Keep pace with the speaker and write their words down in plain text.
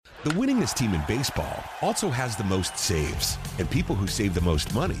The winningest team in baseball also has the most saves, and people who save the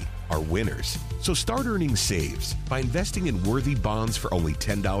most money are winners. So start earning saves by investing in worthy bonds for only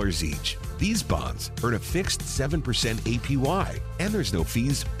 $10 each. These bonds earn a fixed 7% APY, and there's no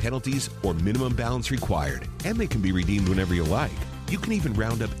fees, penalties, or minimum balance required, and they can be redeemed whenever you like. You can even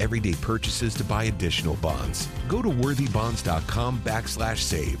round up everyday purchases to buy additional bonds. Go to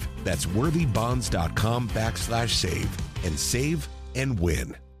worthybonds.com/save. That's worthybonds.com/save and save and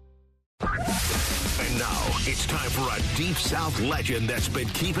win. And now it's time for a Deep South legend that's been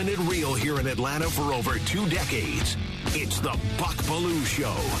keeping it real here in Atlanta for over 2 decades. It's the Buck Belue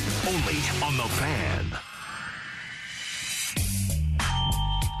Show, only on The Fan.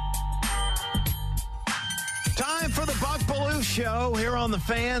 Time for the Buck Belue Show here on The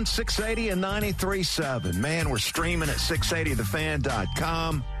Fan, 680 and 93.7. Man, we're streaming at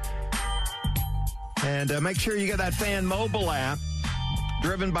 680thefan.com. And make sure you get that Fan mobile app,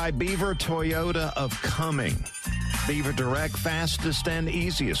 driven by Beaver Toyota of Cumming. Beaver Direct, fastest and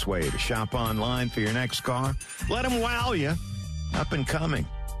easiest way to shop online for your next car. Let them wow you, up and coming.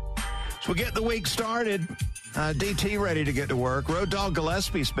 So we get the week started. DT ready to get to work. Road Dog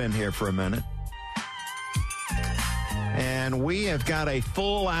Gillespie's been here for a minute. And we have got a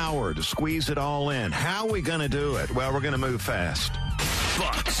full hour to squeeze it all in. How are we going to do it? Well, we're going to move fast.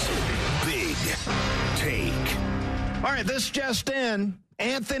 Bucks Big Take. All right, this just in.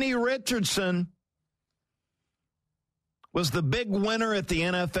 Anthony Richardson was the big winner at the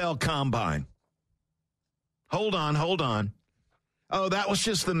NFL Combine. Hold on. Oh, that was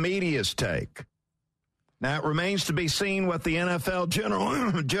just the media's take. Now, it remains to be seen what the NFL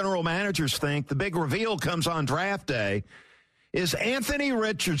general managers think. The big reveal comes on draft day. Is Anthony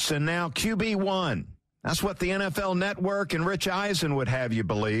Richardson now QB1? That's what the NFL Network and Rich Eisen would have you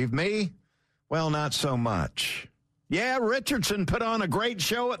believe. Me? Well, not so much. Yeah, Richardson put on a great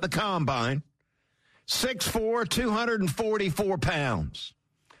show at the Combine. 6'4", 244 pounds.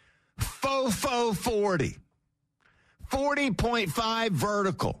 Faux 40. 40.5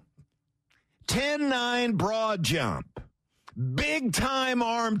 vertical. 10.9 broad jump. Big-time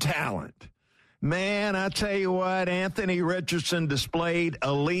arm talent. Man, I tell you what, Anthony Richardson displayed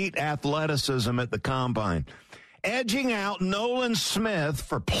elite athleticism at the Combine, edging out Nolan Smith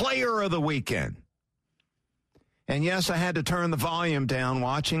for Player of the Weekend. And yes, I had to turn the volume down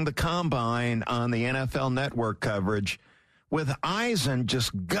watching the Combine on the NFL Network coverage with Eisen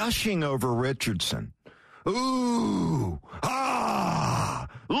just gushing over Richardson. Ooh,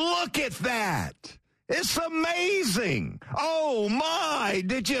 look at that. It's amazing. Oh, my.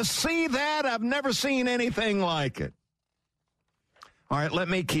 Did you see that? I've never seen anything like it. All right, let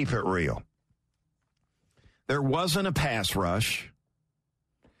me keep it real. There wasn't a pass rush.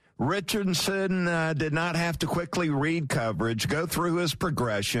 Richardson did not have to quickly read coverage, go through his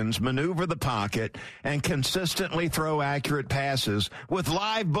progressions, maneuver the pocket, and consistently throw accurate passes with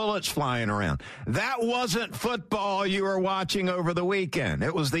live bullets flying around. That wasn't football you were watching over the weekend.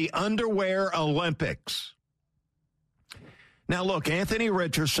 It was the underwear Olympics. Now, look, Anthony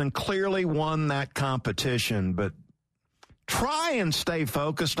Richardson clearly won that competition, but try and stay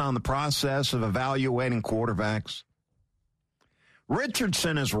focused on the process of evaluating quarterbacks.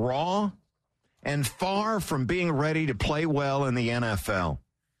 Richardson is raw and far from being ready to play well in the NFL.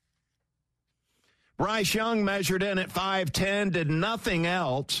 Bryce Young measured in at 5'10", did nothing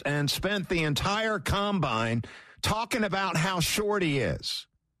else, and spent the entire Combine talking about how short he is.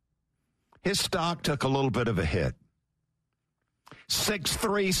 His stock took a little bit of a hit.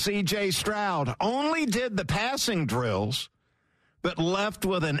 6'3" C.J. Stroud only did the passing drills, but left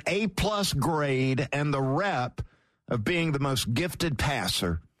with an A-plus grade and the rep of being the most gifted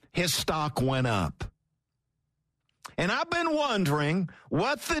passer. His stock went up. And I've been wondering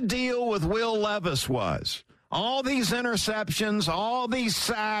what the deal with Will Levis was. All these interceptions, all these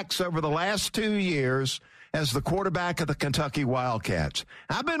sacks over the last 2 years as the quarterback of the Kentucky Wildcats.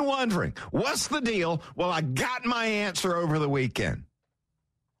 I've been wondering, what's the deal? Well, I got my answer over the weekend.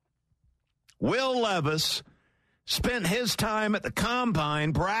 Will Levis spent his time at the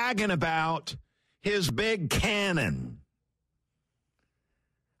Combine bragging about his big cannon.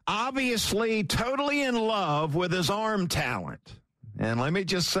 Obviously, totally in love with his arm talent. And let me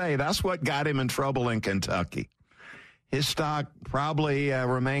just say, that's what got him in trouble in Kentucky. His stock probably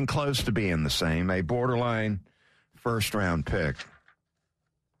remained close to being the same, a borderline first-round pick.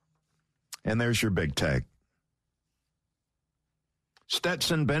 And there's your big take.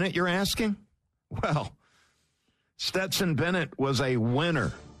 Stetson Bennett, you're asking? Well, Stetson Bennett was a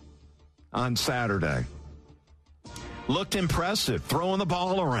winner on Saturday. Looked impressive, throwing the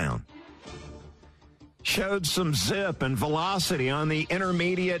ball around. Showed some zip and velocity on the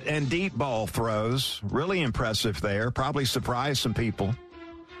intermediate and deep ball throws. Really impressive there. Probably surprised some people.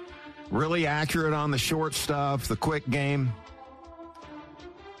 Really accurate on the short stuff, the quick game.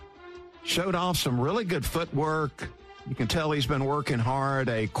 Showed off some really good footwork. You can tell he's been working hard.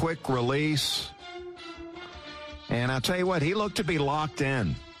 A quick release. And I'll tell you what, he looked to be locked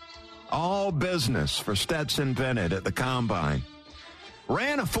in. All business for Stetson Bennett at the Combine.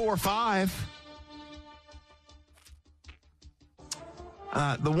 Ran a 4.5.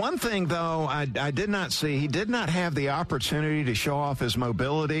 The one thing, though, I did not see, he did not have the opportunity to show off his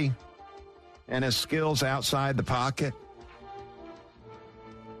mobility and his skills outside the pocket.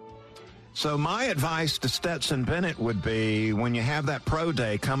 So my advice to Stetson Bennett would be, when you have that pro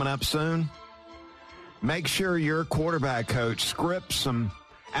day coming up soon, make sure your quarterback coach scripts some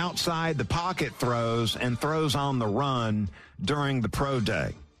outside the pocket throws and throws on the run during the pro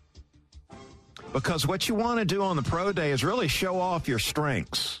day. Because what you want to do on the pro day is really show off your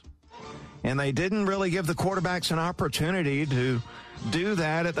strengths. And they didn't really give the quarterbacks an opportunity to do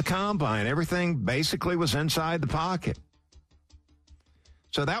that at the Combine. Everything basically was inside the pocket.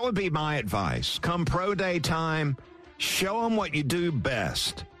 So that would be my advice. Come pro day time, show them what you do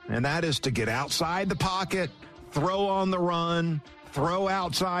best. And that is to get outside the pocket, throw on the run, throw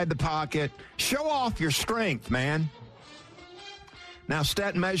outside the pocket. Show off your strength, man. Now,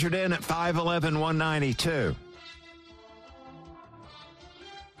 Stetson measured in at 5'11", 192.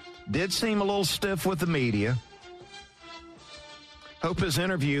 Did seem a little stiff with the media. Hope his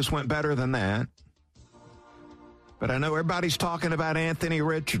interviews went better than that. But I know everybody's talking about Anthony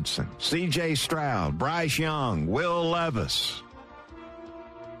Richardson, C.J. Stroud, Bryce Young, Will Levis.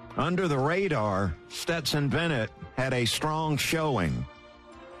 Under the radar, Stetson Bennett had a strong showing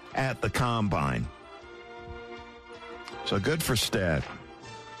at the Combine. So good for Stet.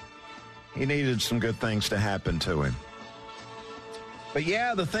 He needed some good things to happen to him. But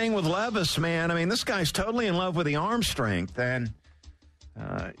yeah, the thing with Levis, man, I mean, this guy's totally in love with the arm strength. And,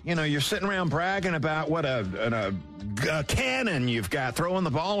 you're sitting around bragging about what a cannon you've got throwing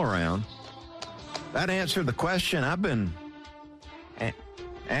the ball around. That answered the question I've been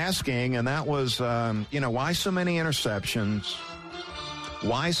asking, and that was, why so many interceptions?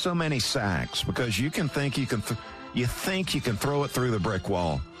 Why so many sacks? Because you think you can throw it through the brick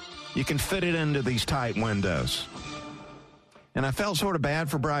wall. You can fit it into these tight windows. And I felt sort of bad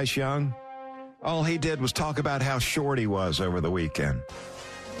for Bryce Young. All he did was talk about how short he was over the weekend.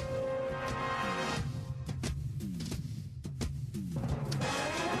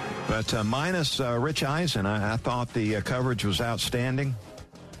 But minus Rich Eisen, I thought the coverage was outstanding.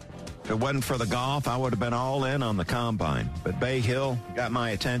 If it wasn't for the golf, I would have been all in on the Combine. But Bay Hill got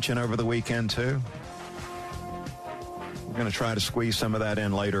my attention over the weekend, too. We're going to try to squeeze some of that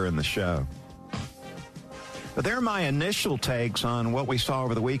in later in the show. But they're my initial takes on what we saw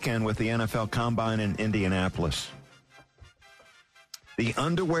over the weekend with the NFL Combine in Indianapolis. The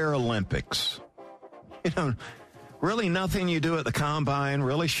Underwear Olympics. Really nothing you do at the Combine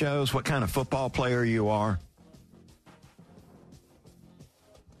really shows what kind of football player you are.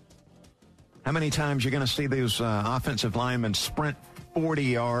 How many times you're going to see those offensive linemen sprint 40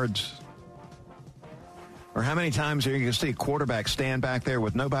 yards? Or how many times are you going to see a quarterback stand back there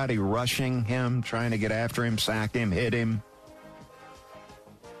with nobody rushing him, trying to get after him, sack him, hit him?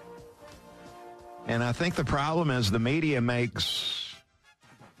 And I think the problem is the media makes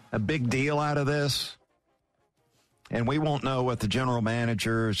a big deal out of this. And we won't know what the general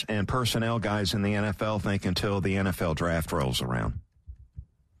managers and personnel guys in the NFL think until the NFL draft rolls around.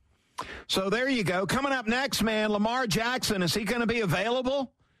 So there you go. Coming up next, man, Lamar Jackson, is he going to be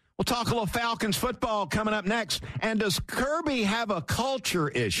available? We'll talk a little Falcons football coming up next. And does Kirby have a culture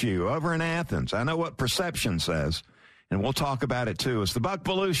issue over in Athens? I know what perception says, and we'll talk about it, too. It's the Buck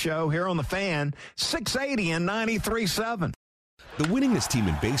Belue Show here on the Fan, 680 and 93.7. The winningest team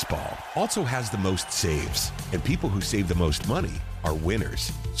in baseball also has the most saves, and people who save the most money are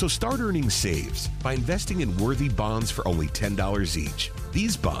winners. So start earning saves by investing in worthy bonds for only $10 each.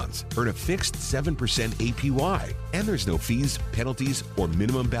 These bonds earn a fixed 7% APY, and there's no fees, penalties, or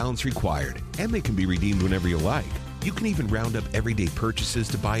minimum balance required, and they can be redeemed whenever you like. You can even round up everyday purchases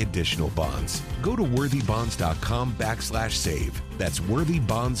to buy additional bonds. Go to worthybonds.com/save. That's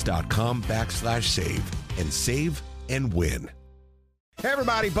worthybonds.com/save and save and win. Hey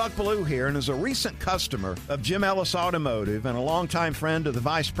everybody, Buck Bellew here, and as a recent customer of Jim Ellis Automotive and a longtime friend of the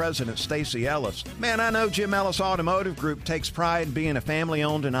Vice President, Stacy Ellis, man, I know Jim Ellis Automotive Group takes pride in being a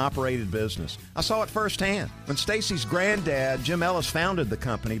family-owned and operated business. I saw it firsthand. When Stacy's granddad, Jim Ellis, founded the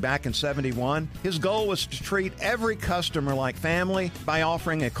company back in '71, his goal was to treat every customer like family by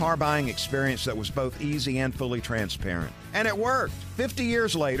offering a car buying experience that was both easy and fully transparent. And it worked. 50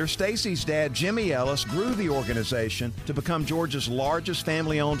 years later, Stacy's dad, Jimmy Ellis, grew the organization to become Georgia's largest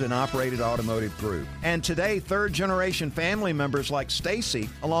family-owned and operated automotive group. And today, third-generation family members like Stacy,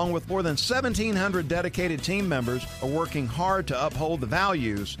 along with more than 1,700 dedicated team members, are working hard to uphold the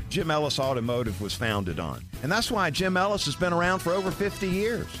values Jim Ellis Automotive was founded on. And that's why Jim Ellis has been around for over 50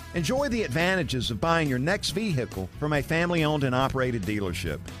 years. Enjoy the advantages of buying your next vehicle from a family-owned and operated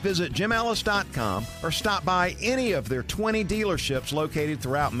dealership. Visit JimEllis.com or stop by any of their 20 dealerships located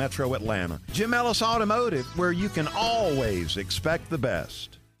throughout Metro Atlanta. Jim Ellis Automotive, where you can always expect the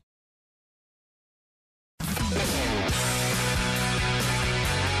best.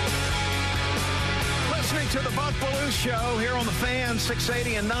 Listening to the Buck Bellew Show here on the Fan,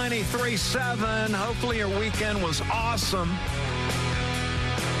 680 and 93.7. Hopefully your weekend was awesome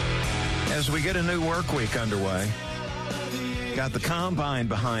as we get a new work week underway. Got the combine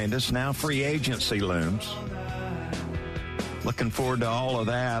behind us. Now free agency looms. Looking forward to all of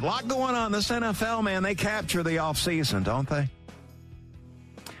that. A lot going on. This NFL, man, they capture the offseason, don't they?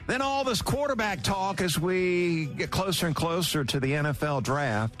 Then all this quarterback talk as we get closer and closer to the NFL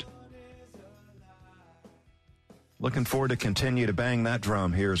draft. Looking forward to continue to bang that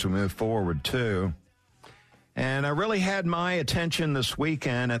drum here as we move forward, too. And I really had my attention this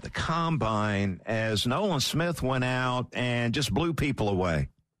weekend at the Combine as Nolan Smith went out and just blew people away.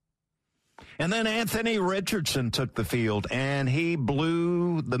 And then Anthony Richardson took the field, and he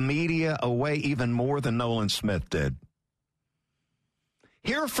blew the media away even more than Nolan Smith did.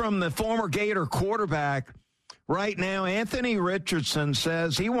 Hear from the former Gator quarterback right now. Anthony Richardson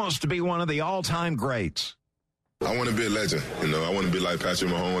says he wants to be one of the all-time greats. I want to be a legend. I want to be like Patrick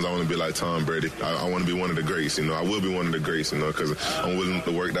Mahomes. I want to be like Tom Brady. I want to be one of the greats. I will be one of the greats, because I'm willing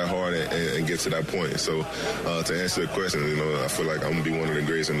to work that hard and get to that point. So to answer your question, I feel like I'm going to be one of the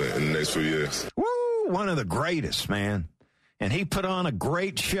greats in the next few years. Woo! One of the greatest, man. And he put on a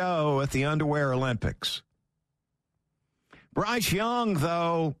great show at the Underwear Olympics. Bryce Young,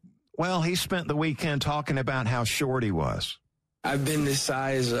 though, well, he spent the weekend talking about how short he was. I've been this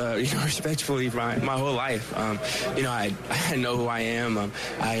size, respectfully my whole life. I know who I am.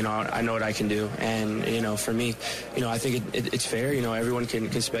 I know what I can do. And, for me, I think it's fair. Everyone can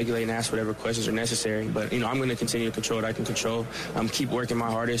speculate and ask whatever questions are necessary. But, I'm going to continue to control what I can control. Keep working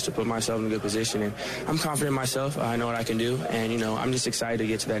my hardest to put myself in a good position. And I'm confident in myself. I know what I can do. And, I'm just excited to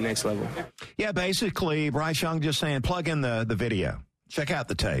get to that next level. Yeah, basically, Bryce Young just saying, plug in the video. Check out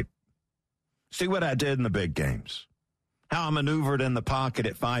the tape. See what I did in the big games. How I maneuvered in the pocket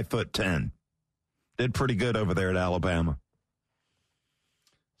at 5'10". Did pretty good over there at Alabama.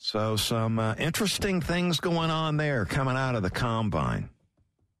 So some interesting things going on there coming out of the Combine.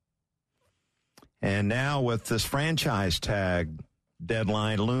 And now with this franchise tag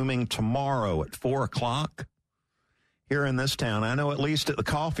deadline looming tomorrow at 4 o'clock here in this town, I know at least at the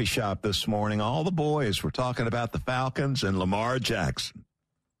coffee shop this morning, all the boys were talking about the Falcons and Lamar Jackson.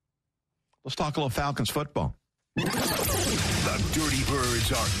 Let's talk a little Falcons football. The Dirty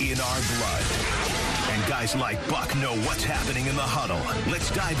Birds are in our blood. And guys like Buck know what's happening in the huddle.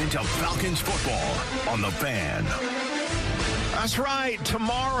 Let's dive into Falcons football on the Fan. That's right.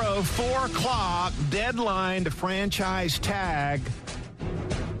 Tomorrow, 4 o'clock, deadline to franchise tag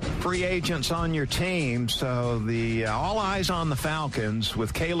free agents on your team. So the all eyes on the Falcons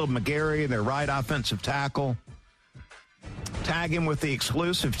with Caleb McGarry, their right offensive tackle. Tag him with the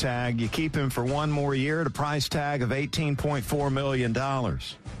exclusive tag. You keep him for one more year at a price tag of $18.4 million.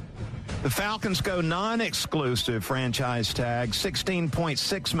 The Falcons go non-exclusive franchise tag,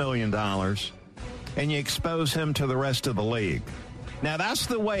 $16.6 million, and you expose him to the rest of the league. Now, that's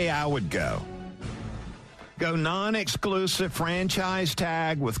the way I would go. Go non-exclusive franchise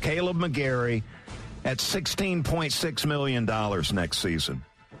tag with Caleb McGarry at $16.6 million next season.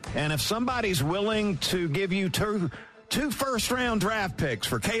 And if somebody's willing to give you two first-round draft picks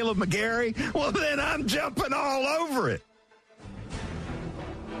for Caleb McGarry, well, then I'm jumping all over it.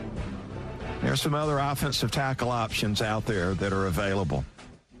 There's some other offensive tackle options out there that are available.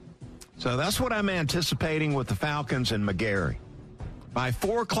 So that's what I'm anticipating with the Falcons and McGarry. By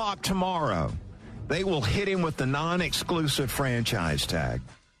 4 o'clock tomorrow, they will hit him with the non-exclusive franchise tag,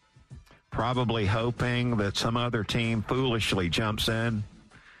 probably hoping that some other team foolishly jumps in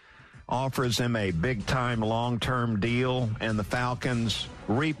offers him a big-time long-term deal, and the Falcons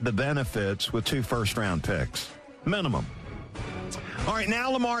reap the benefits with 2 first-round picks. Minimum. All right,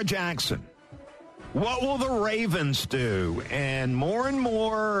 now Lamar Jackson. What will the Ravens do? And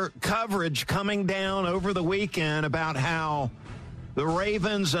more coverage coming down over the weekend about how the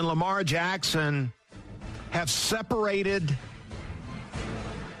Ravens and Lamar Jackson have separated.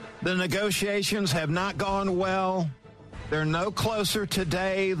 The negotiations have not gone well. They're no closer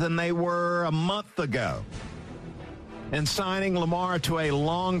today than they were a month ago. And signing Lamar to a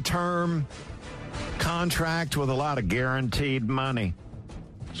long-term contract with a lot of guaranteed money.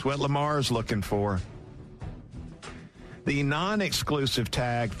 That's what Lamar's looking for. The non-exclusive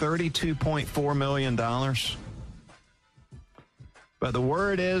tag, $32.4 million. But the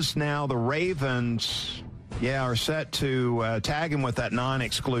word is now the Ravens, are set to tag him with that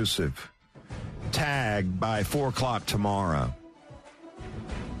non-exclusive tag by 4 o'clock tomorrow.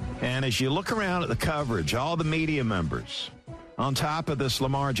 And as you look around at the coverage, all the media members, on top of this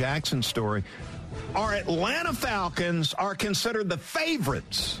Lamar Jackson story, our Atlanta Falcons are considered the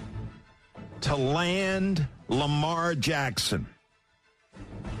favorites to land Lamar Jackson.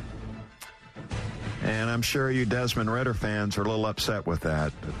 And I'm sure you Desmond Ridder fans are a little upset with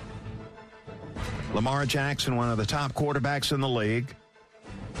that. But Lamar Jackson, one of the top quarterbacks in the league,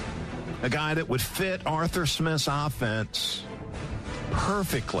 a guy that would fit Arthur Smith's offense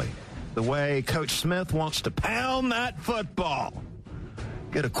perfectly, the way Coach Smith wants to pound that football.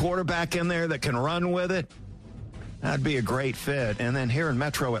 Get a quarterback in there that can run with it. That'd be a great fit. And then here in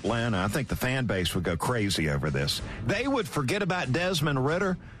Metro Atlanta, I think the fan base would go crazy over this. They would forget about Desmond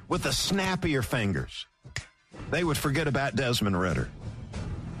Ridder with the snap of your fingers. They would forget about Desmond Ridder.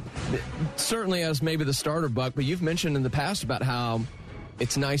 Certainly as maybe the starter, Buck, but you've mentioned in the past about how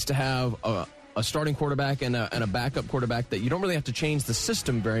it's nice to have a starting quarterback and a backup quarterback that you don't really have to change the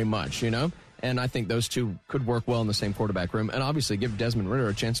system very much, you know? And I think those two could work well in the same quarterback room and obviously give Desmond Ridder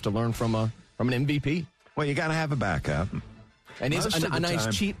a chance to learn from an MVP. Well, you got to have a backup. And he's a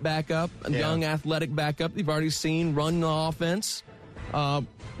nice, cheap backup, a young, athletic backup. You've already seen run the offense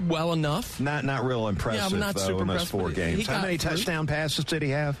well enough. Not real impressive, not though, super in those 4 games. How many touchdown passes did he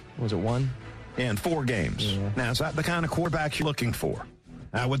have? Was it 1? In 4 games. Yeah. Now, is that the kind of quarterback you're looking for?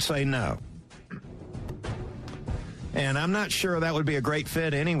 I would say no. And I'm not sure that would be a great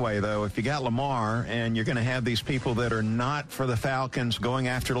fit anyway, though, if you got Lamar and you're going to have these people that are not for the Falcons going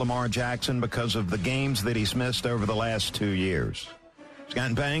after Lamar Jackson because of the games that he's missed over the last 2 years. He's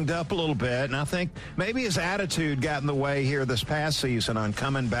gotten banged up a little bit, and I think maybe his attitude got in the way here this past season on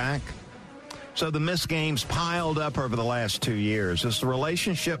coming back. So the missed games piled up over the last 2 years. Has the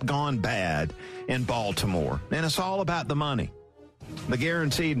relationship gone bad in Baltimore? And it's all about the money, the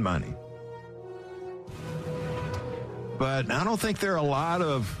guaranteed money. But I don't think there are a lot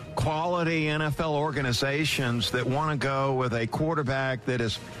of quality NFL organizations that want to go with a quarterback that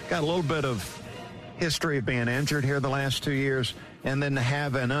has got a little bit of history of being injured here the last 2 years, and then to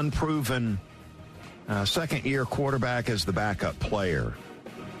have an unproven second-year quarterback as the backup player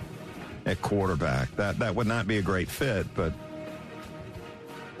at quarterback. That would not be a great fit. But,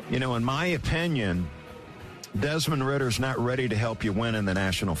 you know, in my opinion, Desmond Ridder's not ready to help you win in the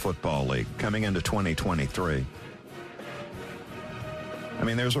National Football League coming into 2023. I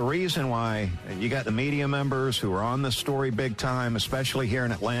mean, there's a reason why you got the media members who are on this story big time, especially here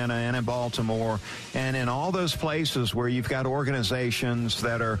in Atlanta and in Baltimore and in all those places where you've got organizations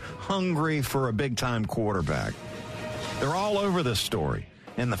that are hungry for a big-time quarterback. They're all over this story,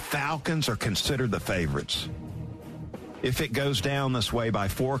 and the Falcons are considered the favorites. If it goes down this way by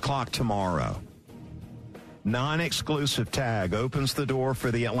 4 o'clock tomorrow, non-exclusive tag opens the door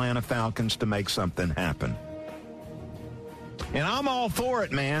for the Atlanta Falcons to make something happen. And I'm all for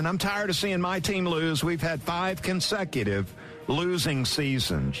it, man. I'm tired of seeing my team lose. We've had 5 consecutive losing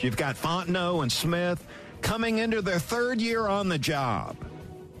seasons. You've got Fontenot and Smith coming into their 3rd year on the job.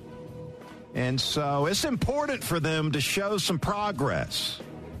 And so it's important for them to show some progress.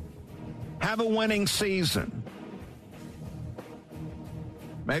 Have a winning season.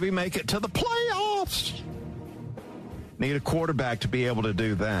 Maybe make it to the playoffs. Need a quarterback to be able to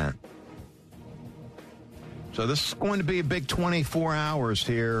do that. So this is going to be a big 24 hours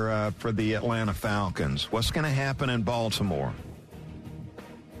here for the Atlanta Falcons. What's going to happen in Baltimore?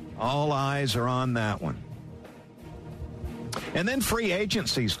 All eyes are on that one. And then free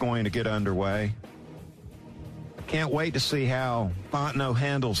agency is going to get underway. Can't wait to see how Fontenot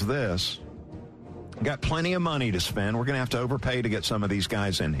handles this. Got plenty of money to spend. We're going to have to overpay to get some of these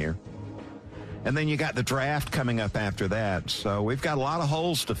guys in here. And then you got the draft coming up after that. So we've got a lot of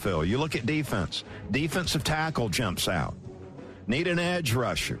holes to fill. You look at defense. Defensive tackle jumps out. Need an edge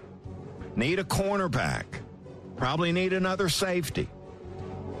rusher. Need a cornerback. Probably need another safety.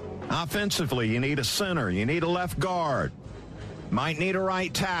 Offensively, you need a center. You need a left guard. Might need a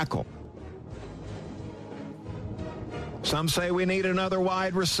right tackle. Some say we need another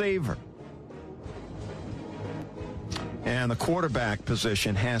wide receiver. And the quarterback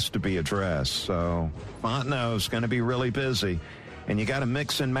position has to be addressed. So Fontenot's going to be really busy. And you got to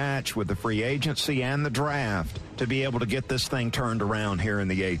mix and match with the free agency and the draft to be able to get this thing turned around here in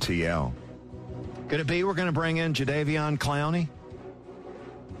the ATL. Could it be we're going to bring in Jadeveon Clowney?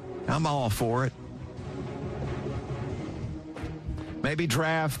 I'm all for it. Maybe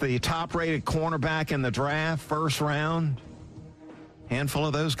draft the top-rated cornerback in the draft, first round. Handful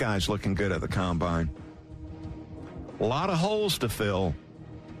of those guys looking good at the combine. A lot of holes to fill.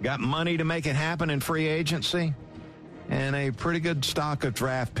 Got money to make it happen in free agency. And a pretty good stock of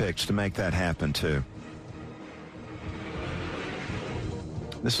draft picks to make that happen, too.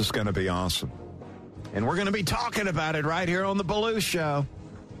 This is going to be awesome. And we're going to be talking about it right here on the Bellew Show.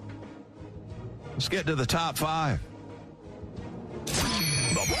 Let's get to the top 5.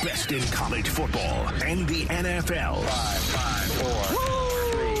 The best in college football and the NFL. 5, 4,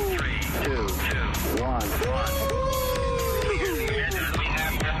 3, 2, 1.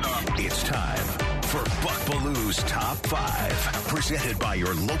 It's time for Buck Bellew's Top 5. Presented by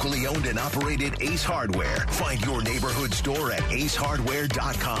your locally owned and operated Ace Hardware. Find your neighborhood store at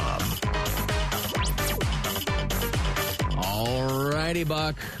acehardware.com. All righty,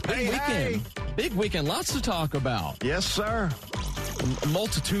 Buck. Big weekend. Big weekend. Lots to talk about. Yes, sir. A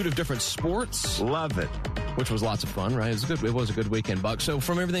multitude of different sports. Love it. Which was lots of fun, right? It was a good weekend, Buck. So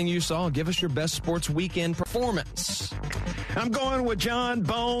from everything you saw, give us your best sports weekend performance. I'm going with John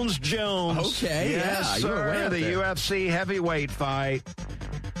Bones Jones. Okay, yes, you were way sir. up The there. UFC heavyweight fight.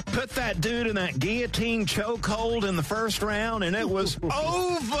 Put that dude in that guillotine chokehold in the first round, and it was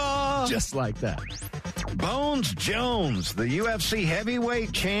over. Just like that. Bones Jones, the UFC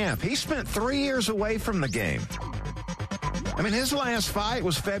heavyweight champ. He spent 3 years away from the game. I mean, his last fight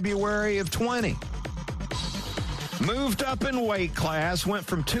was February of 20. Moved up in weight class, went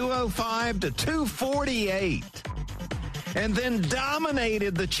from 205 to 248, and then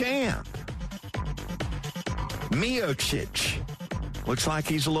dominated the champ. Miocic. Looks like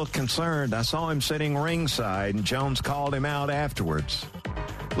he's a little concerned. I saw him sitting ringside, and Jones called him out afterwards.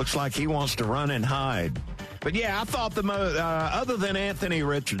 Looks like he wants to run and hide. But, yeah, I thought other than Anthony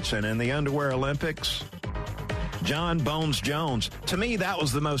Richardson in the Underwear Olympics, John Bones Jones, to me, that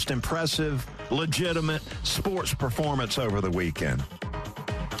was the most impressive, legitimate sports performance over the weekend.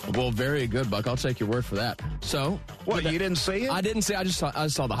 Well, very good, Buck. I'll take your word for that. So, What, you didn't see it? I didn't see. I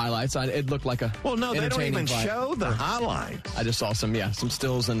saw the highlights. It looked like a Well, no, they don't even fight. show the highlights. I just saw some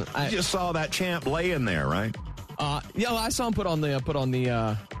stills, and You just saw that champ laying there, right? I saw him put on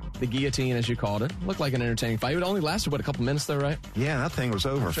the guillotine, as you called it. Looked like an entertaining fight. It only lasted, a couple minutes, though, right? Yeah, that thing was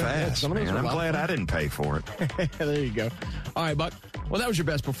over fast. some of those Man. were I'm a lot of glad fun. I didn't pay for it. There you go. All right, Buck. Well, that was your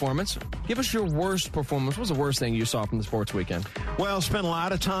best performance. Give us your worst performance. What was the worst thing you saw from the sports weekend? Well, spent a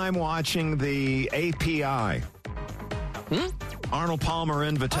lot of time watching the API. Arnold Palmer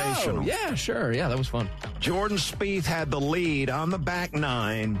Invitational. Oh, yeah, sure. Yeah, that was fun. Jordan Spieth had the lead on the back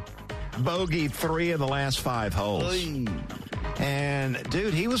nine, bogeyed 3 of the last 5 holes. And,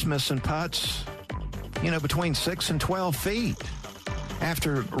 dude, he was missing putts, between 6 and 12 feet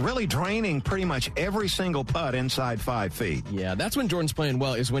after really draining pretty much every single putt inside 5 feet. Yeah, that's when Jordan's playing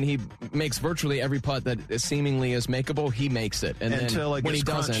well, is when he makes virtually every putt that seemingly is makeable, he makes it. And Until then it when gets he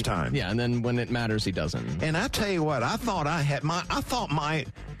crunch doesn't, time. Yeah, and then when it matters, he doesn't. And I tell you what, I thought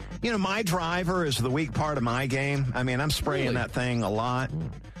my driver is the weak part of my game. I mean, I'm spraying Really? that thing a lot.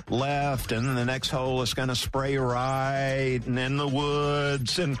 Left, and then the next hole is going to spray right, and in the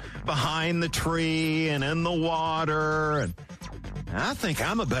woods, and behind the tree, and in the water. And I think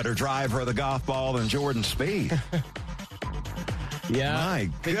I'm a better driver of the golf ball than Jordan Spieth. Yeah. My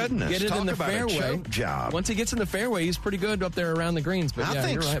goodness. Get it Talk in the about a fairway. choke job. Once he gets in the fairway, he's pretty good up there around the greens. But I yeah,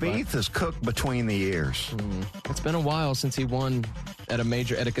 think you're right, Buck. Spieth is cooked between the ears. It's been a while since he won at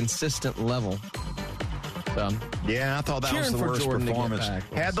a consistent level. So, Yeah, I thought that was Cheering the for worst Jordan to get performance.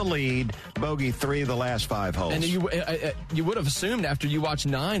 back. Had the lead, bogey 3 of the last 5 holes. and you would have assumed after you watched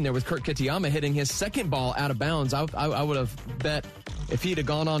 9 there with Kurt Kitayama hitting his second ball out of bounds. I would have bet if he'd have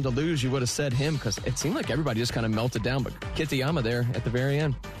gone on to lose, you would have said him, because it seemed like everybody just kind of melted down. But Kitayama there at the very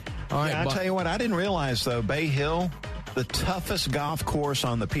end. All right, Yeah, I'll tell you what, I didn't realize, though, Bay Hill, the toughest golf course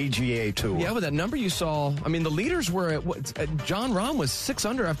on the PGA Tour. Yeah, with that number you saw, I mean, the leaders were John Rahm was 6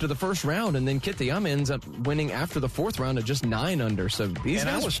 under after the first round, and then Kitayama ends up winning after the 4th round at just 9 under. So these And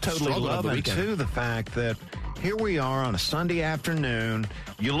guys I was totally struggled over the loving, weekend. too, the fact that here we are on a Sunday afternoon.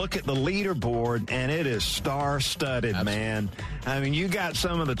 You look at the leaderboard, and it is star-studded, man. I mean, you got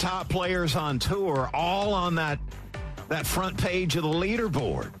some of the top players on tour all on that front page of the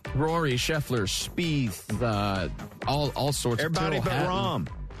leaderboard. Rory, Scheffler, Spieth, all sorts. Everybody of but Hatton. Rahm.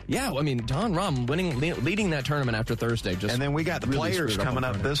 Yeah, I mean, Don Rahm leading that tournament after Thursday. And then we got the really players coming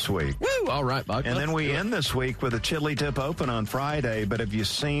up this week. Woo! All right, Buck. And then we end this week with a Chili Dip Open on Friday. But have you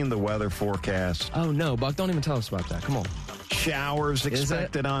seen the weather forecast? Oh, no, Buck, don't even tell us about that. Come on. Showers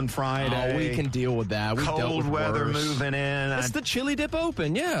expected on Friday. Oh, we can deal with that. We Cold weather moving in. It's the Chili Dip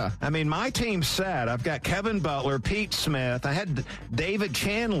Open, yeah. I mean, my team's set. I've got Kevin Butler, Pete Smith. I had David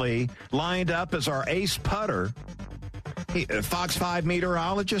Chanley lined up as our ace putter. Fox 5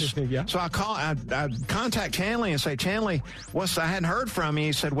 meteorologist. Yeah. So I contact Chanley and say, Chanley, I hadn't heard from you.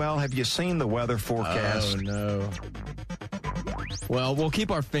 He said, well, have you seen the weather forecast? Oh, no. Well, we'll keep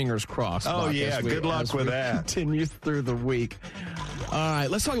our fingers crossed. Oh, Buck, yeah. Good luck with that. Continue through the week. All right,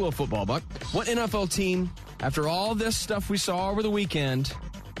 let's talk about football, Buck. What NFL team, after all this stuff we saw over the weekend,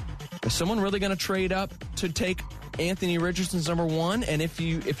 is someone really going to trade up to take Anthony Richardson's number one? And if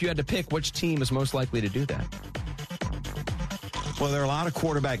you had to pick, which team is most likely to do that? Well, there are a lot of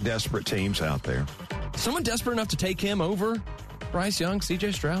quarterback desperate teams out there. Someone desperate enough to take him over Bryce Young,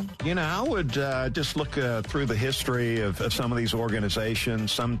 C.J. Stroud? You know, I would just look through the history of some of these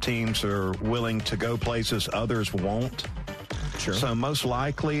organizations. Some teams are willing to go places others won't. Sure. So most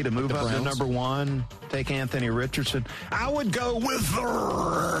likely to move up to number one, take Anthony Richardson. I would go with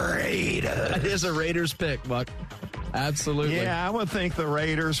the Raiders. It is a Raiders pick, Buck. Absolutely. Yeah, I would think the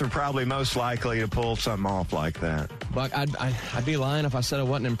Raiders are probably most likely to pull something off like that. Buck, I'd be lying if I said I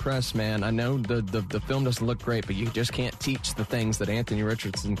wasn't impressed, man. I know the film doesn't look great, but you just can't teach the things that Anthony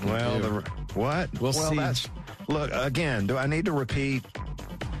Richardson can do. What? We'll see. Look, again, do I need to repeat?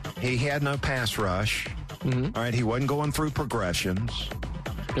 He had no pass rush. Mm-hmm. All right, he wasn't going through progressions.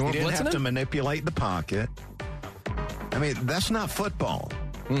 He didn't have to manipulate the pocket. I mean, that's not football.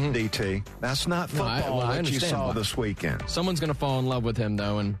 Mm-hmm. DT. That's not football that you saw this weekend. Someone's going to fall in love with him,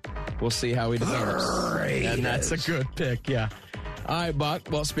 though, and we'll see how he develops. And that's a good pick, yeah. All right, Buck.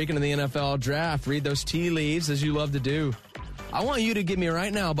 Well, speaking of the NFL draft, read those tea leaves as you love to do. I want you to give me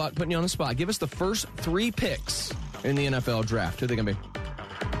right now, Buck, putting you on the spot. Give us the first 3 picks in the NFL draft. Who are they going to be?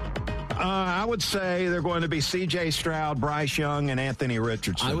 I would say they're going to be C.J. Stroud, Bryce Young, and Anthony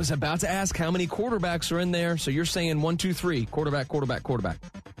Richardson. I was about to ask how many quarterbacks are in there. So you're saying 1, 2, 3, quarterback.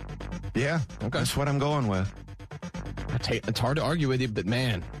 Yeah, okay. That's what I'm going with. It's hard to argue with you, but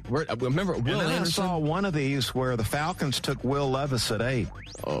man, remember Will Anderson? I saw one of these where the Falcons took Will Levis at 8.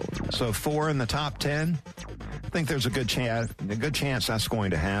 Oh, no. So 4 in the top 10. I think there's a good chance that's going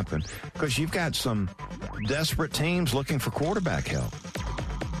to happen because you've got some desperate teams looking for quarterback help.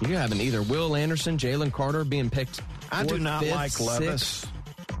 You're having either Will Anderson, Jalen Carter being picked. I do not like Levis.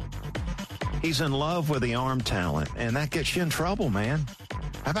 He's in love with the arm talent, and that gets you in trouble, man.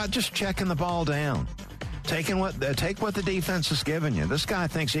 How about just checking the ball down? Take what the defense is giving you. This guy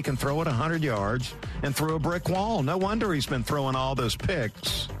thinks he can throw it 100 yards and through a brick wall. No wonder he's been throwing all those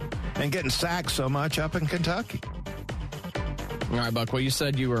picks and getting sacked so much up in Kentucky. All right, Buck. Well, you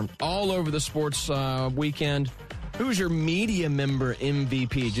said you were all over the sports weekend. Who's your media member MVP?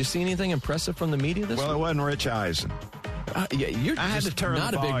 Did you see anything impressive from the media this week? Well, it wasn't Rich Eisen. You're I had to turn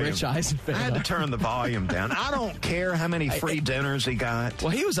not the a big volume. Rich Eisen fan. I had to turn the volume down. I don't care how many free dinners he got.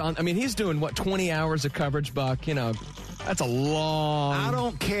 Well, he was on. I mean, he's doing 20 hours of coverage, Buck. You know, that's a long. I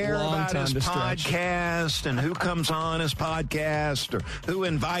don't care about his podcast and who comes on his podcast or who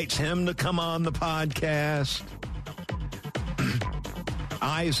invites him to come on the podcast.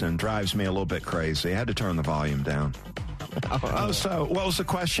 Eisen drives me a little bit crazy. I had to turn the volume down. So what was the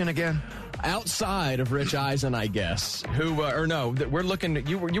question again? Outside of Rich Eisen, I guess. Who or no? We're looking.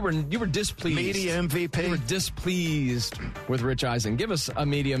 You were displeased. Media MVP. You were displeased with Rich Eisen. Give us a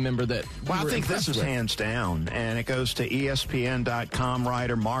media member that. Well, I think this is hands down, and it goes to ESPN.com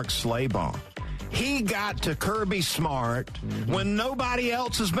writer Mark Slabaugh. He got to Kirby Smart when nobody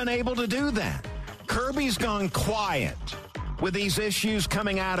else has been able to do that. Kirby's gone quiet with these issues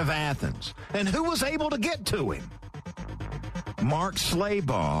coming out of Athens, and who was able to get to him? Mark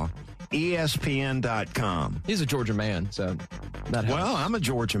Slabaugh. ESPN.com. He's a Georgia man, so that helps. Well, I'm a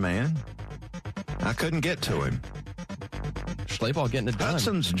Georgia man. I couldn't get to him. Schleybaugh getting it done.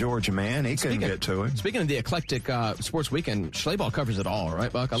 Hudson's a Georgia man. He couldn't get to him. Speaking of the eclectic sports weekend, Schleybaugh covers it all,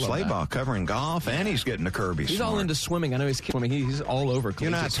 right, Buck? I love Schleybaugh covering golf, and he's getting to Kirby He's Smart. all into swimming. I know he's swimming. He's all over. You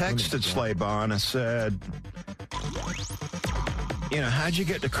know, I texted Schleybaugh, and I said, how'd you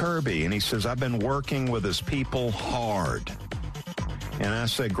get to Kirby? And he says, I've been working with his people hard. And I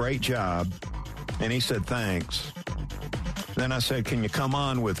said, great job. And he said, thanks. Then I said, can you come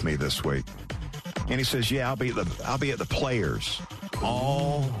on with me this week? And he says, yeah, I'll be at the Players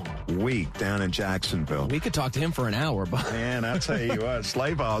all week down in Jacksonville. We could talk to him for an hour, but man, I tell you what,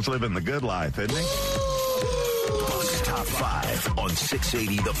 Slayball's living the good life, isn't he? Bucks Top 5 on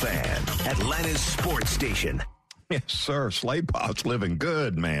 680 The Fan, Atlanta's sports station. Yes, sir. Slayball's living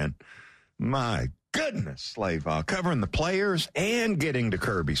good, man. My goodness, Slayball, covering the Players and getting to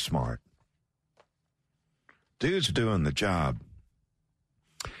Kirby Smart. Dude's doing the job.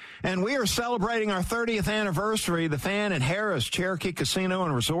 And we are celebrating our 30th anniversary. The Fan and Harrah's Cherokee Casino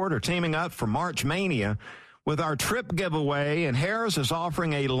and Resort are teaming up for March Mania with our trip giveaway. And Harrah's is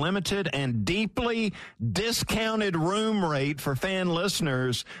offering a limited and deeply discounted room rate for Fan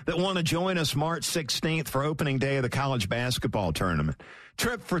listeners that want to join us March 16th for opening day of the college basketball tournament.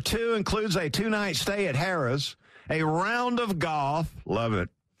 Trip for two includes a 2-night stay at Harrah's, a round of golf. Love it.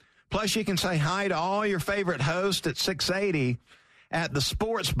 Plus, you can say hi to all your favorite hosts at 680 at the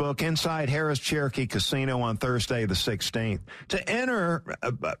Sportsbook inside Harrah's Cherokee Casino on Thursday the 16th. To enter,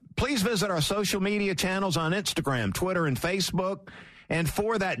 please visit our social media channels on Instagram, Twitter, and Facebook. And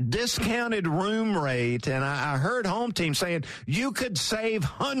for that discounted room rate, and I heard Home Team saying you could save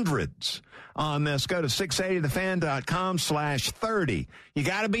hundreds on this. Go to 680thefan.com/30. You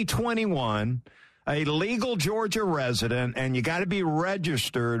got to be 21. A legal Georgia resident, and you got to be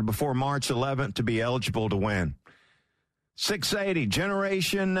registered before March 11th to be eligible to win. 680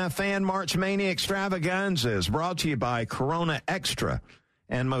 Generation Fan March Mania Extravaganza is brought to you by Corona Extra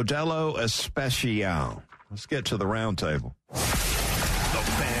and Modelo Especial. Let's get to the roundtable. The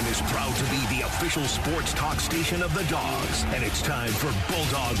Fan is proud to be the official sports talk station of the Dogs, and it's time for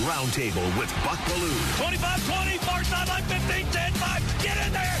Bulldog Roundtable with Buck Belue. 25-20, far sideline, 15, 10-5, get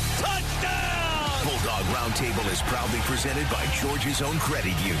in there, touchdown! Bulldog Roundtable is proudly presented by Georgia's own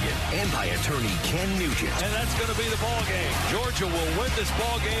credit union and by attorney Ken Nugent. And that's going to be the ball game. Georgia will win this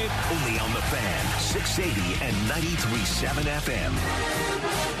ball game. Only on the Fan, 680 and 93.7 FM.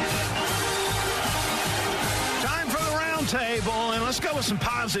 Time for the roundtable, and let's go with some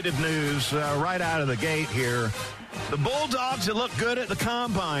positive news right out of the gate here. The Bulldogs that look good at the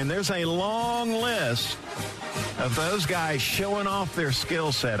Combine. There's a long list of those guys showing off their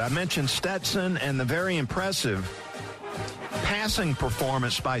skill set. I mentioned Stetson and the very impressive passing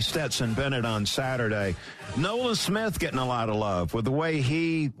performance by Stetson Bennett on Saturday. Nolan Smith getting a lot of love with the way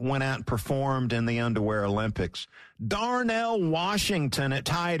he went out and performed in the Underwear Olympics. Darnell Washington at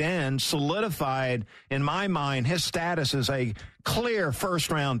tight end solidified, in my mind, his status as a clear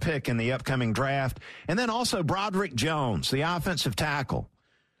first-round pick in the upcoming draft. And then also Broderick Jones, the offensive tackle,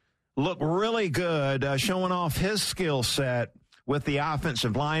 looked really good, showing off his skill set with the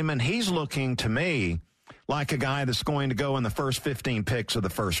offensive lineman. He's looking, to me, like a guy that's going to go in the first 15 picks of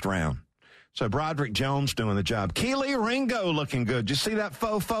the first round. So Broderick Jones doing the job. Kelee Ringo looking good. Did you see that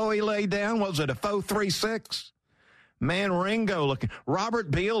faux he laid down? Was it a faux 3.6? Man, Ringo looking. Robert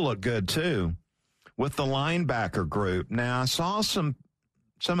Beal looked good, too, with the linebacker group. Now, I saw some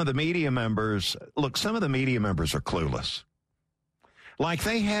of the media members. Look, some of the media members are clueless. Like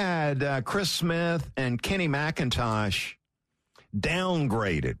they had Chris Smith and Kenny McIntosh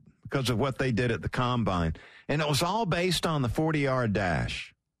downgraded because of what they did at the Combine. And it was all based on the 40-yard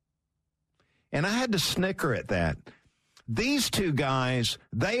dash. And I had to snicker at that. These two guys,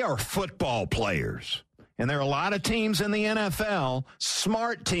 they are football players. And there are a lot of teams in the NFL,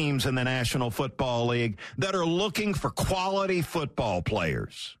 smart teams in the National Football League, that are looking for quality football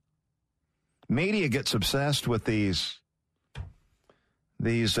players. Media gets obsessed with these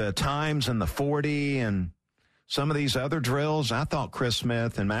times in the 40 and some of these other drills. I thought Chris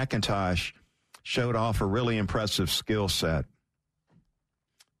Smith and McIntosh showed off a really impressive skill set.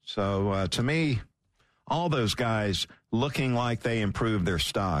 So, to me, all those guys looking like they improved their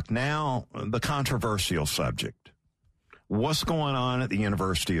stock. Now, the controversial subject. What's going on at the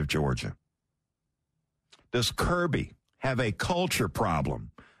University of Georgia? Does Kirby have a culture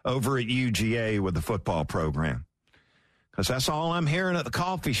problem over at UGA with the football program? Because that's all I'm hearing at the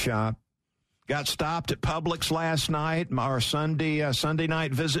coffee shop. Got stopped at Publix last night. Our Sunday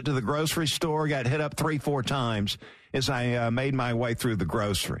night visit to the grocery store got hit up 3-4 times as I made my way through the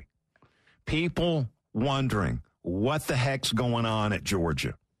grocery. People wondering what the heck's going on at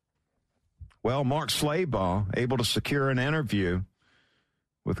Georgia. Well, Mark Slayball able to secure an interview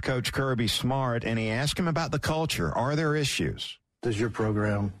with Coach Kirby Smart, and he asked him about the culture. Are there issues? Does your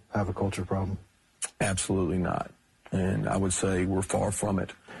program have a culture problem? Absolutely not. And I would say we're far from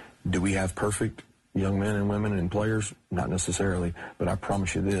it. Do we have perfect? young men and women and players? Not necessarily, but I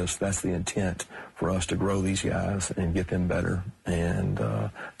promise you this, that's the intent for us to grow these guys and get them better and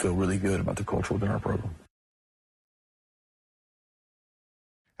feel really good about the culture within our program.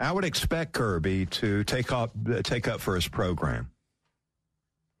 I would expect Kirby to take up for his program.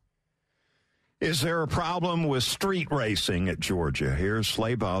 Is there a problem with street racing at Georgia? Here's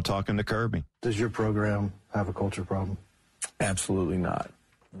Slabaugh talking to Kirby. Does your program have a culture problem? Absolutely not.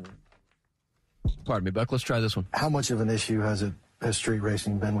 Pardon me, Buck. Let's try this one. How much of an issue has street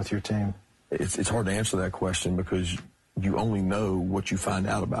racing been with your team? It's hard to answer that question because you only know what you find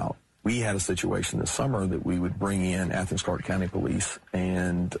out about. We had a situation this summer that we would bring in Athens-Clarke County Police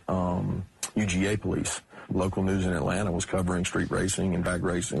and UGA Police. Local news in Atlanta was covering street racing and bag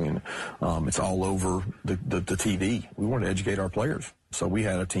racing, and it's all over the TV. We wanted to educate our players. So we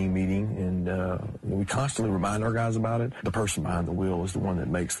had a team meeting, and we constantly remind our guys about it. The person behind the wheel is the one that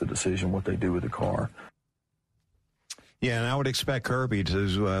makes the decision what they do with the car. Yeah, and I would expect Kirby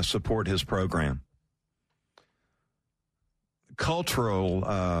to support his program.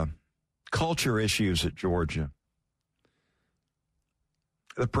 Culture issues at Georgia.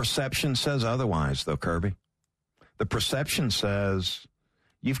 The perception says otherwise, though, Kirby. The perception says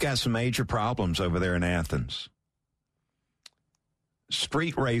you've got some major problems over there in Athens.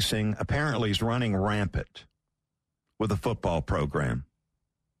 Street racing apparently is running rampant with a football program.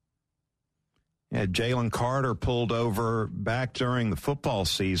 Jalen Carter pulled over back during the football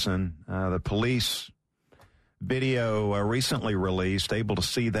season. The police video recently released, able to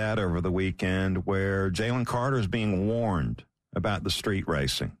see that over the weekend, where Jalen Carter is being warned about the street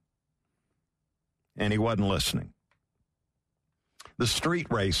racing. And he wasn't listening. The street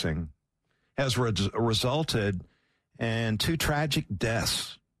racing has resulted in 2 tragic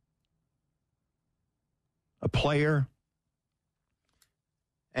deaths. A player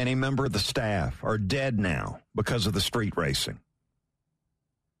and a member of the staff are dead now because of the street racing.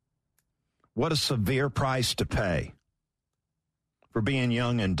 What a severe price to pay for being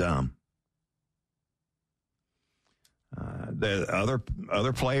young and dumb. The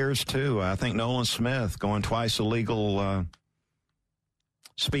other players, too. I think Nolan Smith going twice the legal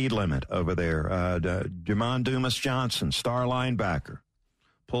speed limit over there. Jamon Dumas Johnson, star linebacker,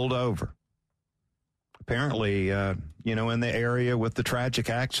 pulled over. Apparently, in the area with the tragic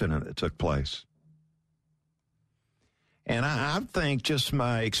accident that took place. And I think just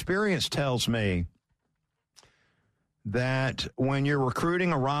my experience tells me that when you're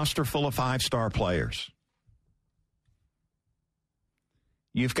recruiting a roster full of 5-star players,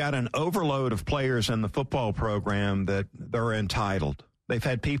 you've got an overload of players in the football program that they're entitled. They've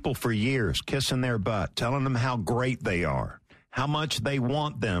had people for years kissing their butt, telling them how great they are, how much they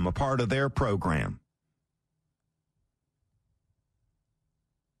want them a part of their program.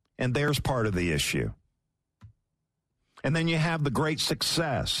 And there's part of the issue. And then you have the great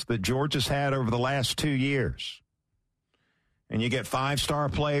success that Georgia's had over the last 2 years. And you get 5-star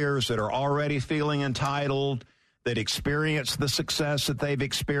players that are already feeling entitled, that experience the success that they've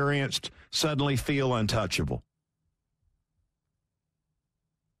experienced, suddenly feel untouchable.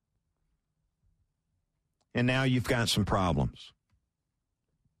 And now you've got some problems.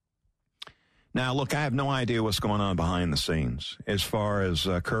 Now, look, I have no idea what's going on behind the scenes as far as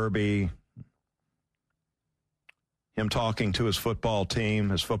Kirby, him talking to his football team,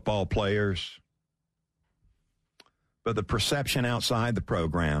 his football players. But the perception outside the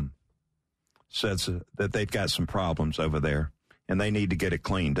program says that they've got some problems over there, and they need to get it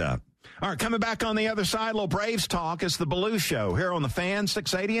cleaned up. All right, coming back on the other side, a little Braves talk. It's the Belue Show here on the Fan,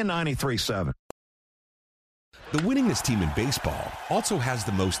 680 and 93.7. The winningest team in baseball also has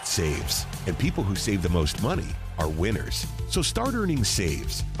the most saves, and people who save the most money are winners. So start earning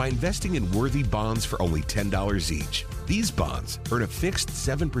saves by investing in worthy bonds for only $10 each. These bonds earn a fixed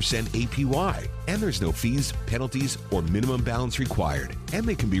 7% APY, and there's no fees, penalties, or minimum balance required, and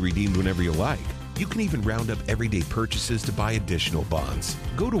they can be redeemed whenever you like. You can even round up everyday purchases to buy additional bonds.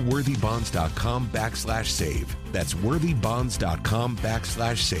 Go to worthybonds.com/save. That's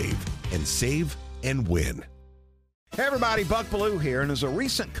worthybonds.com/save, and save and win. Hey everybody, Buck Belue here, and as a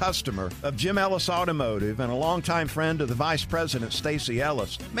recent customer of Jim Ellis Automotive and a longtime friend of the Vice President, Stacy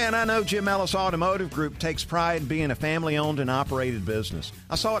Ellis, man, I know Jim Ellis Automotive Group takes pride in being a family-owned and operated business.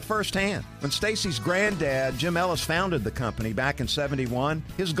 I saw it firsthand. When Stacy's granddad, Jim Ellis, founded the company back in '71,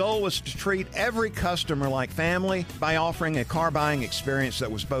 his goal was to treat every customer like family by offering a car buying experience that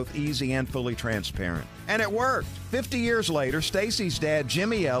was both easy and fully transparent. And it worked. 50 years later, Stacy's dad,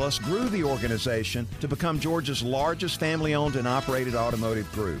 Jimmy Ellis, grew the organization to become Georgia's largest largest family-owned and operated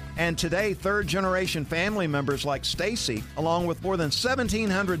automotive group. And today, third-generation family members like Stacy, along with more than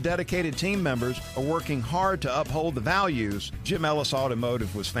 1,700 dedicated team members, are working hard to uphold the values Jim Ellis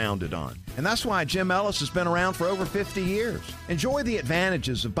Automotive was founded on. And that's why Jim Ellis has been around for over 50 years. Enjoy the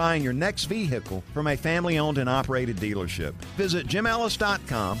advantages of buying your next vehicle from a family-owned and operated dealership. Visit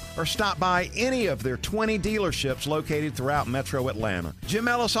jimellis.com or stop by any of their 20 dealerships located throughout Metro Atlanta. Jim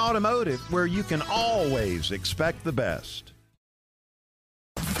Ellis Automotive, where you can always expect the best.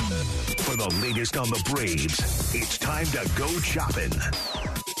 For the latest on the Braves, it's time to go shopping.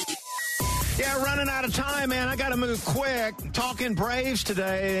 Yeah, running out of time, man. I got to move quick. Talking Braves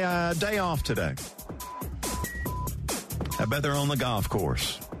today, day off today. I bet they're on the golf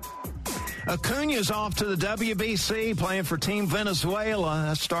course. Acuna's off to the WBC, playing for Team Venezuela.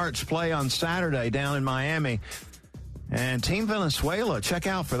 That starts play on Saturday down in Miami. And Team Venezuela, check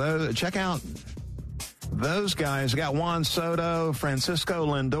out those guys. Got Juan Soto, Francisco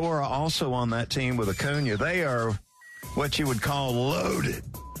Lindor also on that team with Acuna. They are what you would call loaded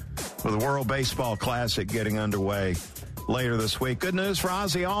with the World Baseball Classic getting underway later this week. Good news for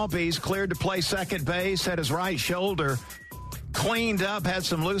Ozzie Albies, cleared to play second base, had his right shoulder cleaned up, had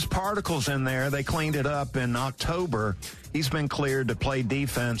some loose particles in there. They cleaned it up in October. He's been cleared to play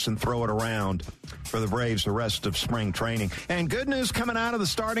defense and throw it around for the Braves the rest of spring training. And good news coming out of the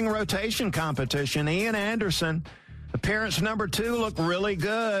starting rotation competition. Ian Anderson, appearance number 2, looked really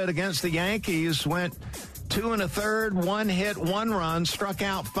good against the Yankees. Went 2 1/3, 1 hit, 1 run, struck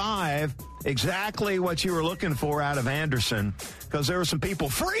out 5. Exactly what you were looking for out of Anderson, because there were some people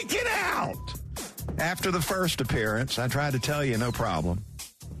freaking out after the first appearance. I tried to tell you, no problem.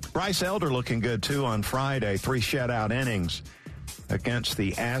 Bryce Elder looking good, too, on Friday. 3 shutout innings against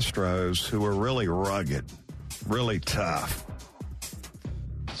the Astros, who were really rugged, really tough.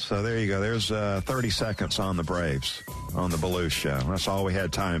 So there you go. There's 30 seconds on the Braves on the Belushi Show. That's all we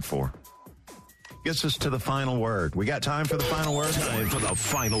had time for. Gets us to the final word. We got time for the final word? Time for the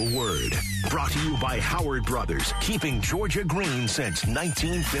final word. Brought to you by Howard Brothers, keeping Georgia green since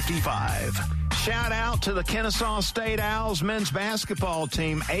 1955. Shout out to the Kennesaw State Owls men's basketball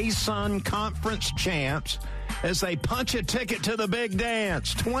team, ASUN Conference champs, as they punch a ticket to the big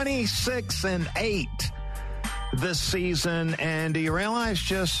dance. 26-8 this season. And do you realize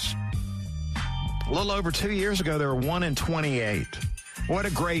just a little over 2 years ago, they were 1-28. What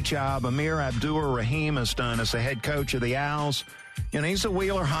a great job Amir Abdur-Rahim has done as the head coach of the Owls. You know, he's a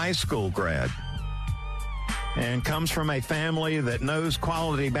Wheeler High School grad and comes from a family that knows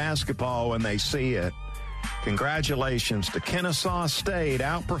quality basketball when they see it. Congratulations to Kennesaw State,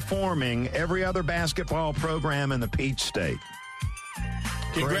 outperforming every other basketball program in the Peach State.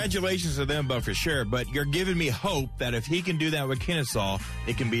 Congratulations to them, but for sure. But you're giving me hope that if he can do that with Kennesaw,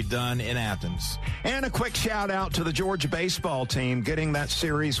 it can be done in Athens. And a quick shout out to the Georgia baseball team getting that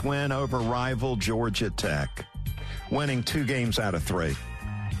series win over rival Georgia Tech, winning 2 games out of 3.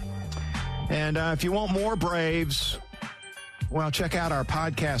 And if you want more Braves, well, check out our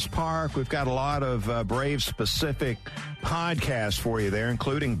podcast park. We've got a lot of Braves-specific podcasts for you there,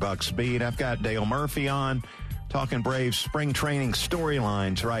 including Bucks Beat. I've got Dale Murphy on, talking Braves spring training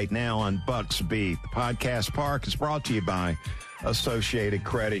storylines right now on Bucks Beat. The podcast park is brought to you by Associated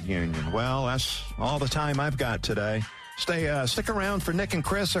Credit Union. Well, that's all the time I've got today. Stick around for Nick and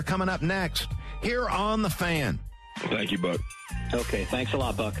Chris. Are coming up next here on The Fan. Thank you, Buck. Okay, thanks a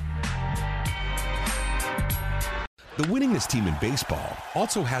lot, Buck. The winningest team in baseball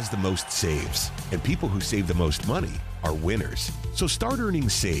also has the most saves, and people who save the most money are winners. So start earning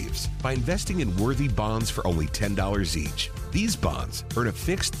saves by investing in worthy bonds for only $10 each. These bonds earn a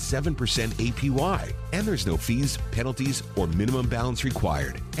fixed 7% APY, and there's no fees, penalties, or minimum balance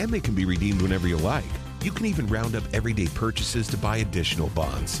required, and they can be redeemed whenever you like. You can even round up everyday purchases to buy additional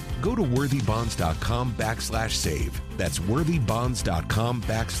bonds. Go to worthybonds.com/save. That's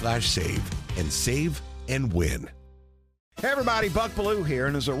worthybonds.com/save and save and win. Hey everybody, Buck Bellew here,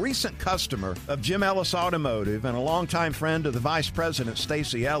 and as a recent customer of Jim Ellis Automotive and a longtime friend of the Vice President,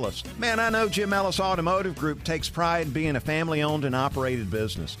 Stacy Ellis, man, I know Jim Ellis Automotive Group takes pride in being a family-owned and operated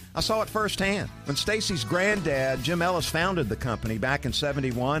business. I saw it firsthand. When Stacy's granddad, Jim Ellis, founded the company back in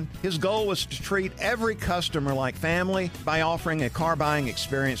 '71, his goal was to treat every customer like family by offering a car buying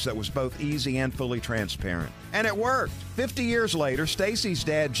experience that was both easy and fully transparent. And it worked. 50 years later, Stacy's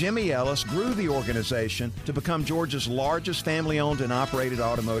dad, Jimmy Ellis, grew the organization to become Georgia's largest family-owned and operated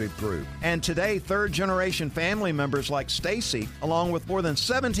automotive group. And today, third-generation family members like Stacy, along with more than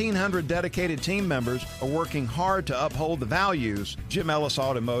 1,700 dedicated team members, are working hard to uphold the values Jim Ellis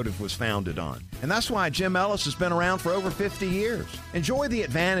Automotive was founded on. And that's why Jim Ellis has been around for over 50 years. Enjoy the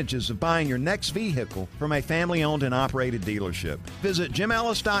advantages of buying your next vehicle from a family-owned and operated dealership. Visit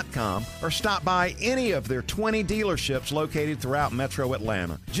jimellis.com or stop by any of their 20 dealerships located throughout Metro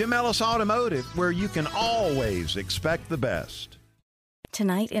Atlanta. Jim Ellis Automotive, where you can always expect the best.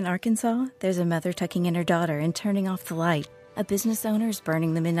 Tonight in Arkansas, there's a mother tucking in her daughter and turning off the light. A business owner is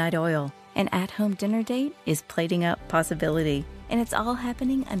burning the midnight oil. An at-home dinner date is plating up possibility. And it's all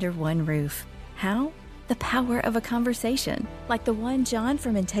happening under one roof. How? The power of a conversation, like the one John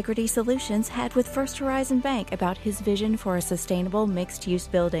from Integrity Solutions had with First Horizon Bank about his vision for a sustainable mixed-use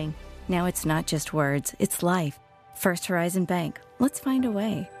building. Now it's not just words, it's life. First Horizon Bank. Let's find a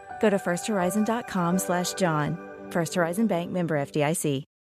way. Go to firsthorizon.com/John. First Horizon Bank, member FDIC.